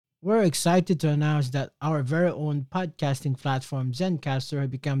We're excited to announce that our very own podcasting platform, Zencastr, has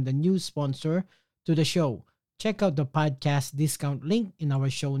become the new sponsor to the show. Check out the podcast discount link in our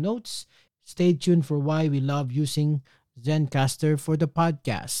show notes. Stay tuned for why we love using Zencastr for the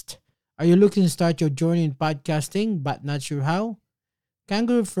podcast. Are you looking to start your journey in podcasting but not sure how?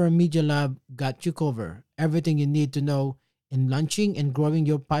 Kangaroo Firm Media Lab got you covered. Everything you need to know in launching and growing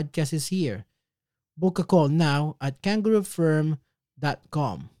your podcast is here. Book a call now at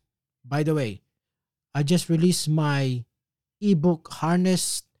kangaroofirm.com. By the way, I just released my ebook,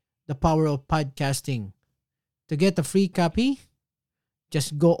 Harness the Power of Podcasting. To get a free copy,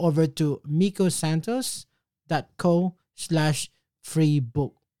 just go over to mikosantos.co/free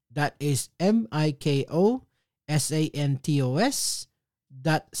book. That is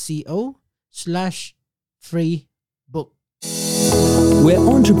MIKOSANTOS.co/free book. Where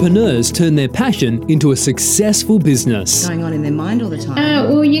entrepreneurs turn their passion into a successful business. Going on in their mind all the time.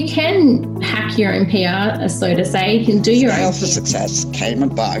 Well, you can hack your own PR, so to say. You can do your Scale own. for Success came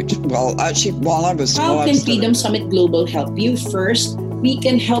about, well, actually, while I was... How can Freedom Summit Global help you? First, we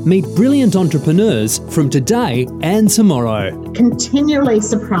can help. Meet brilliant entrepreneurs from today and tomorrow. Continually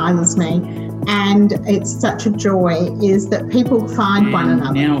surprises me, and it's such a joy, is that people find one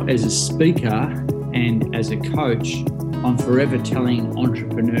another. Now, as a speaker and as a coach, I'm forever telling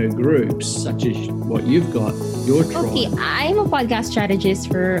entrepreneur groups such as what you've got, your tribe. Okay, I'm a podcast strategist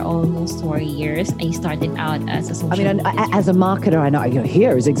for almost 4 years. I started out as a social media. As a marketer, I know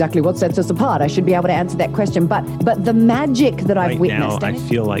here is exactly what sets us apart. I should be able to answer that question. But the magic that I've witnessed. Now, I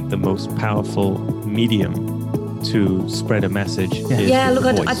feel like the most powerful medium to spread a message is look,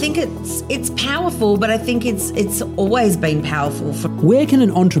 voice. I think it's powerful, but I think it's always been powerful. Where can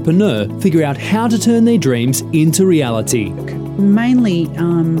an entrepreneur figure out how to turn their dreams into reality? Mainly,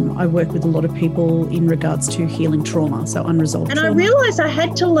 I work with a lot of people in regards to healing trauma, so unresolved trauma. And I realised I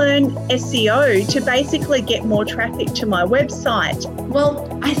had to learn SEO to basically get more traffic to my website. Well,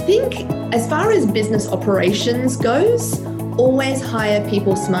 I think as far as business operations goes, always hire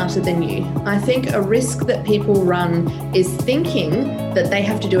people smarter than you. I think a risk that people run is thinking that they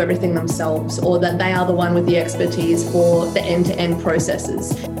have to do everything themselves or that they are the one with the expertise for the end-to-end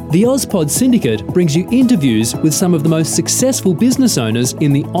processes. The Ozpod Syndicate brings you interviews with some of the most successful business owners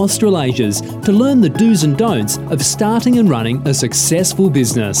in the Australasias to learn the do's and don'ts of starting and running a successful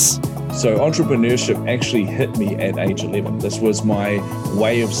business. So entrepreneurship actually hit me at age 11. This was my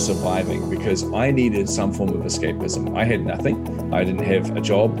way of surviving because I needed some form of escapism. I had nothing. I didn't have a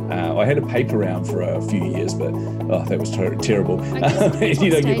job. I had a paper round for a few years, but that was terrible.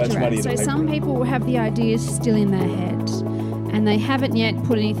 You don't get much money. So some people have the ideas still in their head and they haven't yet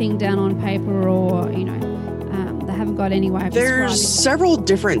put anything down on paper or, they haven't got any way of describing. There's several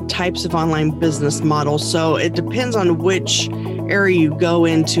different types of online business models, so it depends on which area you go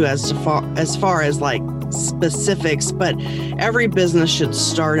into as far as like specifics, but every business should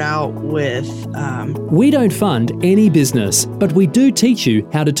start out with We don't fund any business, but we do teach you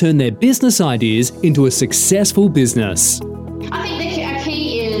how to turn their business ideas into a successful business. I think the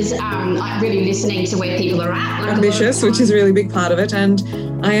key is really listening to where people are at. Ambitious, which is a really big part of it, and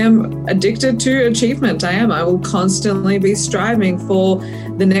I am addicted to achievement. I will constantly be striving for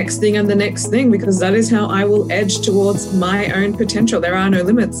the next thing and the next thing, because that is how I will edge towards my own potential. There are no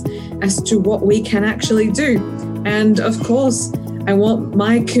limits as to what we can actually do. And of course, I want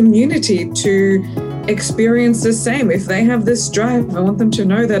my community to experience the same. If they have this drive, I want them to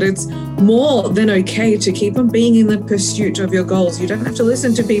know that it's more than okay to keep on being in the pursuit of your goals. You don't have to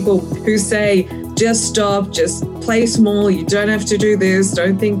listen to people who say, just stop, just play small, you don't have to do this,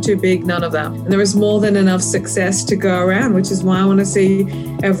 don't think too big, none of that. And there is more than enough success to go around, which is why I want to see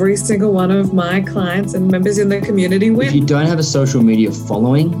every single one of my clients and members in the community win. If you don't have a social media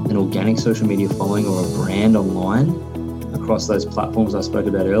following, an organic social media following or a brand online across those platforms I spoke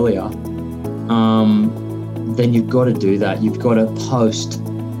about earlier, then you've got to do that. You've got to post.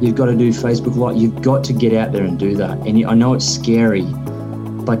 You've got to do Facebook Live. You've got to get out there and do that. And I know it's scary,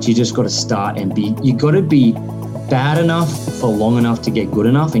 but you just got to start and you got to be bad enough for long enough to get good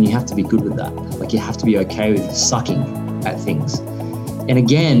enough, and you have to be good with that. Like, you have to be okay with sucking at things. And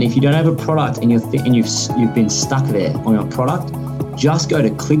again, if you don't have a product and you've been stuck there on your product, just go to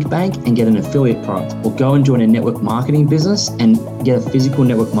ClickBank and get an affiliate product, or go and join a network marketing business and get a physical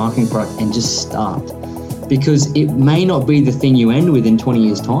network marketing product and just start. Because it may not be the thing you end with in 20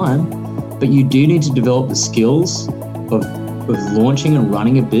 years' time, but you do need to develop the skills of launching and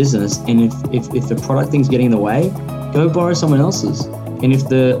running a business. And if the product thing's getting in the way, go borrow someone else's. And if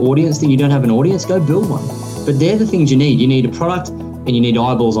the audience thing, you don't have an audience, go build one. But they're the things you need. You need a product and you need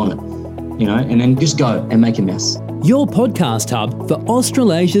eyeballs on it, and then just go and make a mess. your podcast hub for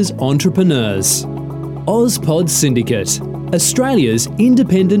Australasia's entrepreneurs. Ozpod Syndicate, Australia's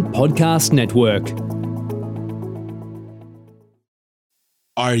independent podcast network.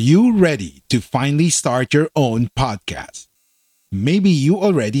 Are you ready to finally start your own podcast? Maybe you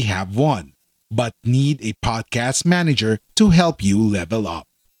already have one, but need a podcast manager to help you level up.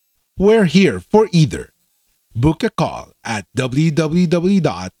 We're here for either. Book a call at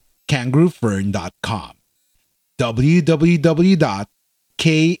www.kangaroofern.com.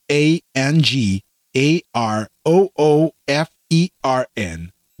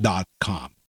 www.kangaroofern.com.